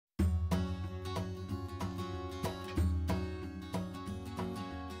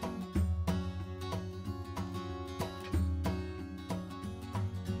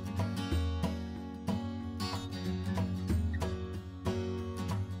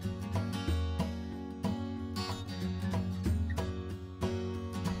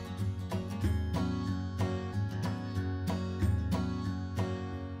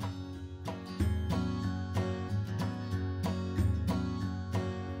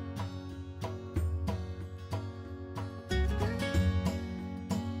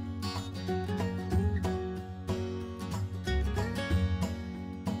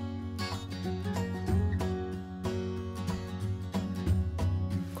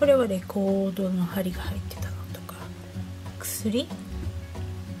これはレコードの針が入ってたのとか、薬、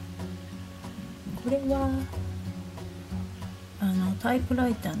これはタイプラ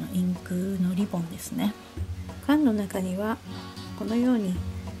イターのインクのリボンですね。缶の中にはこのように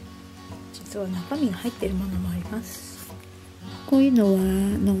実は中身が入っているものもあります。こういうのは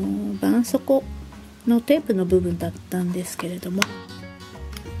絆創膏のテープの部分だったんですけれども、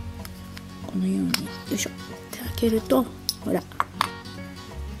このようによいしょって開けると、ほら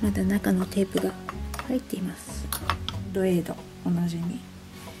まだ中のテープが入っています。バンドエイド、おなじみ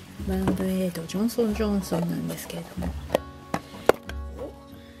バンドエイド、ジョンソン・ジョンソンなんですけれども、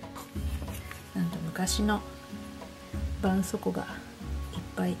なんと昔の絆創膏がいっ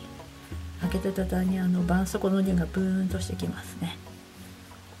ぱい、開けた途端に絆創膏の匂いがブーンとしてきますね。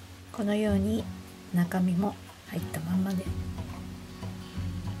このように中身も入ったまんまで、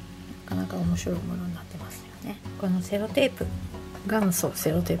なかなか面白いものになってますよね。このセロテープ、元祖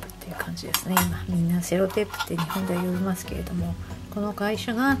セロテープっていう感じですね。今みんなセロテープって日本では呼びますけれども、この会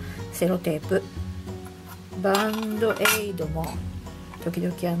社がセロテープ。バンドエイドも時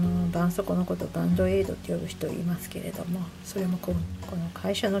々絆創膏のことをバンドエイドって呼ぶ人いますけれども、それもこの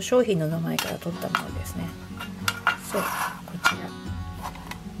会社の商品の名前から取ったものですね。そう、こち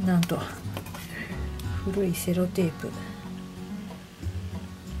らなんと古いセロテープ、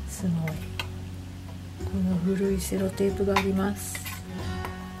すごい、この古いセロテープがあります。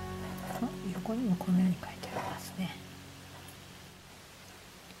横にもこのように書いてありますね。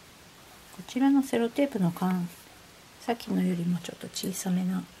こちらのセロテープの缶、さっきのよりもちょっと小さめ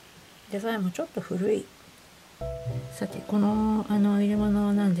な、デザインもちょっと古い。さてこの入れ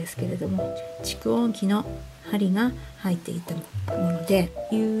物なんですけれども、蓄音機の針が入っていたもので、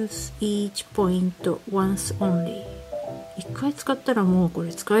 Use each point once only、 1回使ったらもうこ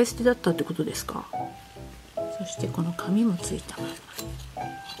れ使い捨てだったってことですか。そしてこの紙もついた。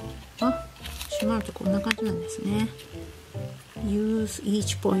閉まるとこんな感じなんですね。 Use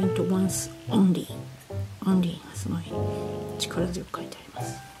each point once only、 only がすごい力強く書いてありま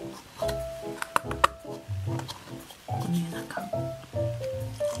す。このような缶、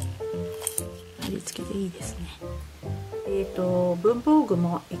味付けでいいですね。文房具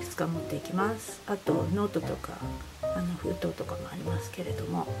もいくつか持っていきます。あとノートとか封筒とかもありますけれど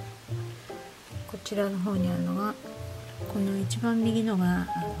も、こちらの方にあるのが、この一番右のが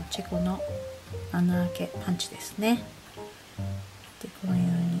チェコの穴開けパンチですね。でこのよう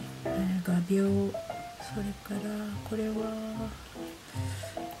に、画鋲、それからこれは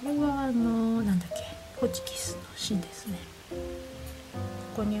なんだっけ、ホチキスの芯ですね。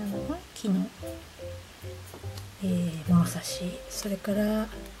ここにあるのが木の、物差し、それからノー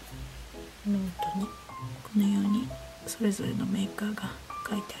トにこのようにそれぞれのメーカーが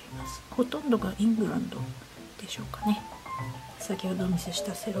書いてあります。ほとんどがイングランドでしょうかね。先ほどお見せし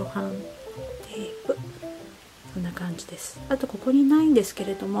たセロハンテープ、こんな感じです。あとここにないんですけ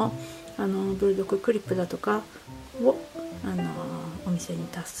れども、ブルドッグクリップだとかをお店に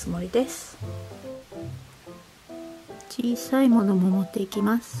出すつもりです。小さいものも持っていき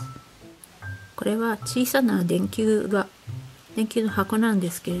ます。これは小さな電球の箱なんで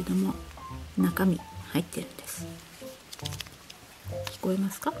すけれども、中身入ってるんです。聞こえ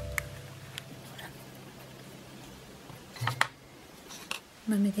ますか？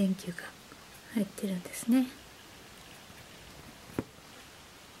豆電球が入ってるんですね。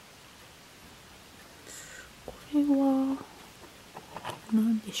これは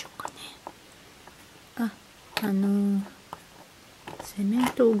何でしょうかね。セメン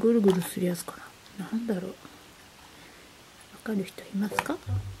トをぐるぐるするやつかな。なんだろう。わかる人いますか？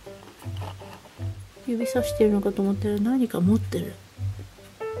指さしてるのかと思ったら何か持ってる。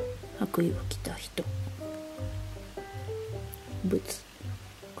白衣を着た人。物。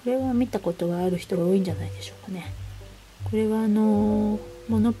これは見たことがある人が多いんじゃないでしょうかね。これはモ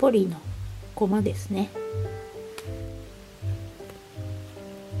ノポリーのコマですね。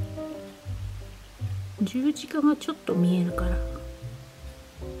十字架がちょっと見えるから、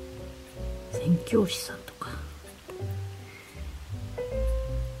宣教師さんとか。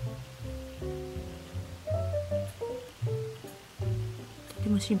とて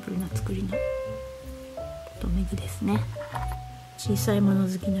もシンプルな作りの留め具ですね。小さいもの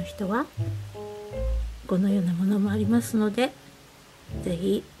好きの人はこのようなものもありますので、ぜ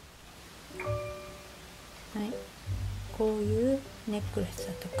ひ、こういうネックレス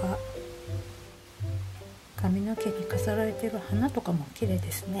だとか、髪の毛に飾られている花とかも綺麗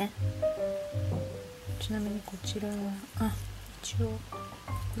ですね。ちなみにこちらは一応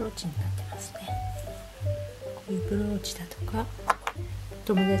ブローチになってますね。こういうブローチだとか、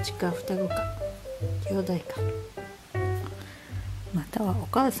友達か双子か兄弟か、またたはお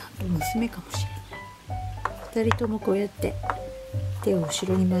母さんと娘かもしれない。2人ともこうやって手を後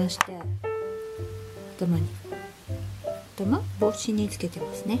ろに回して帽子につけて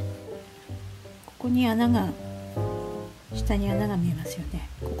ますね。ここに穴が、下に穴が見えますよね。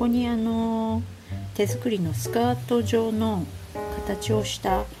ここに手作りのスカート状の形をし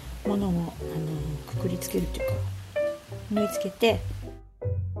たものをくくりつけるというか縫い付けて、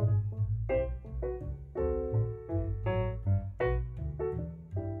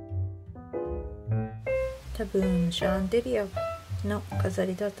多分シャンデリアの飾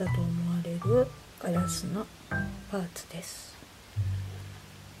りだったと思われるガラスのパーツです。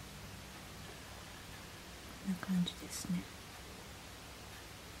こんな感じですね。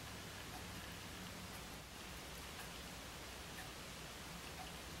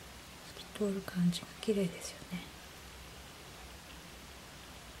透き通る感じが綺麗ですよね。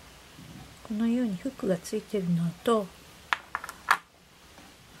このようにフックがついてるのと、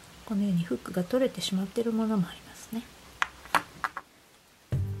このようにフックが取れてしまっているものもありますね。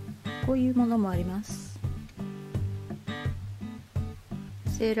こういうものもあります。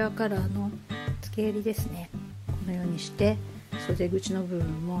セーラーカラーの付け襟ですね。このようにして袖口の部分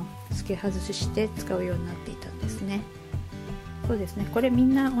も付け外しして使うようになっていたんですね。そうですね、これみ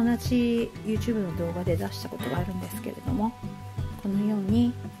んな同じ YouTube の動画で出したことがあるんですけれども、このよう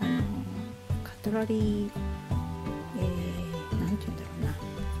にカトラリー、なんていうんだろうな、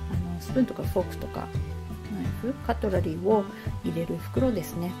スプーンとかフォークとかナイフ、カトラリーを入れる袋で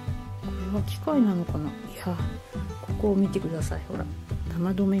すね。これは機械なのかな。いや、ここを見てください。ほら、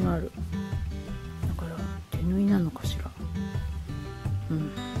玉留めがある。だから手縫いなのかしら。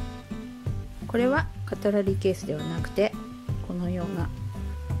これはカトラリーケースではなくて、このような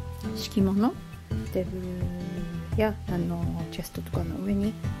敷物、テーブルやチェストとかの上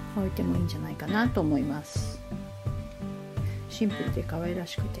に置いてもいいんじゃないかなと思います。シンプルで可愛ら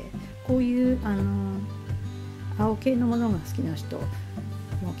しくて、こういう青系のものが好きな人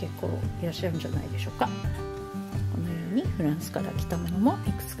も結構いらっしゃるんじゃないでしょうか。このようにフランスから来たものも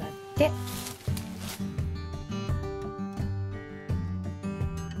いくつかあって、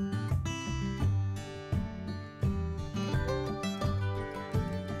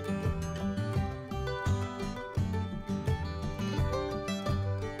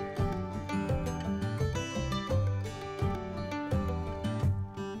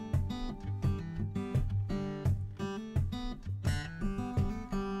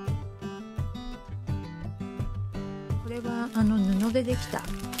これは布でできた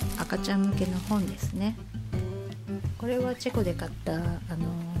赤ちゃん向けの本ですね。これはチェコで買った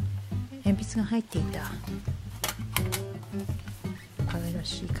鉛筆が入っていた可愛ら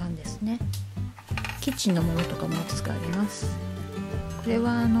しい缶ですね。キッチンのものとかもいくつかあります。これ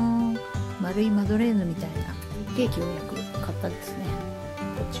は丸いマドレーヌみたいなケーキを焼く型ですね。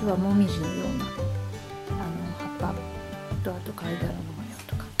こっちはもみじのような葉っぱと、あと貝殻の模様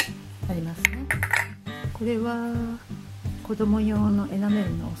とかありますね。これは子供用のエナメ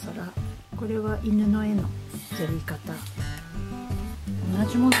ルのお皿。これは犬の絵のやり方。同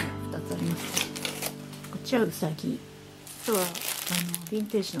じものが2つあります。こっちはウサギ。あとはヴィン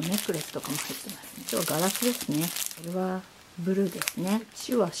テージのネックレスとかも入ってますね。今日はガラスですね。これはブルーですね。こっ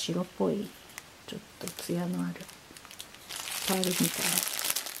ちは白っぽい、ちょっとツヤのあるパールみたいな。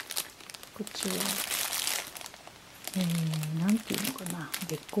こっちはなんていうのかな、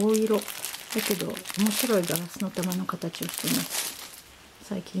月光色だけど面白いガラスの玉の形をしています。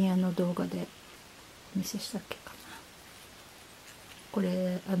最近動画でお見せしたっけかな。こ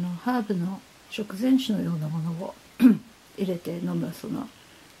れハーブの食前酒のようなものを入れて飲む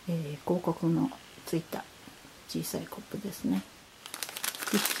広告のついた小さいコップですね。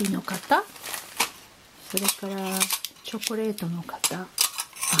クッキーの型、それからチョコレートの型、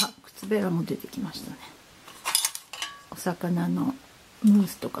靴べらも出てきましたね。お魚のムー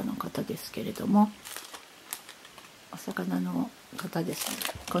スとかの型ですけれども、お魚の型ですね。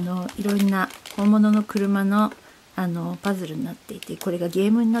このいろんな本物の車のパズルになっていて、これがゲ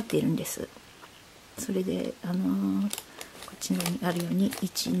ームになっているんです。それでこっちにあるように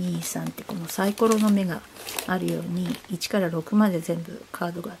123ってこのサイコロの目があるように1から6まで全部カ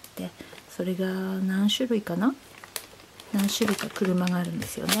ードがあって、それが何種類か車があるんで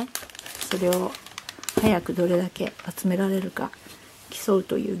すよね。それを早くどれだけ集められるか競う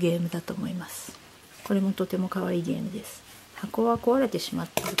というゲームだと思います。これもとても可愛いゲームです。箱は壊れてしまっ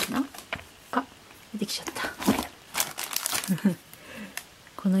ているかな。出てきちゃった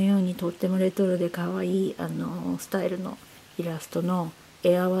このようにとってもレトロで可愛いスタイルのイラストの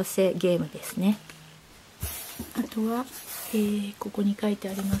絵合わせゲームですね。あとは、ここに書いて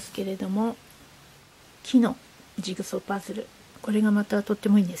ありますけれども、木のジグソーパズル。これがまたとって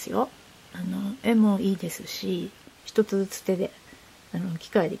もいいんですよ。絵もいいですし、一つずつ手で機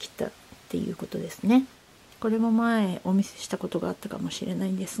械で切ったっていうことですね。これも前お見せしたことがあったかもしれない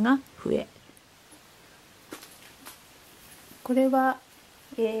んですが、笛。これは、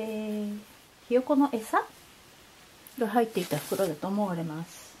ひよこの餌が入っていた袋だと思われま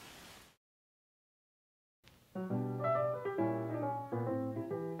す。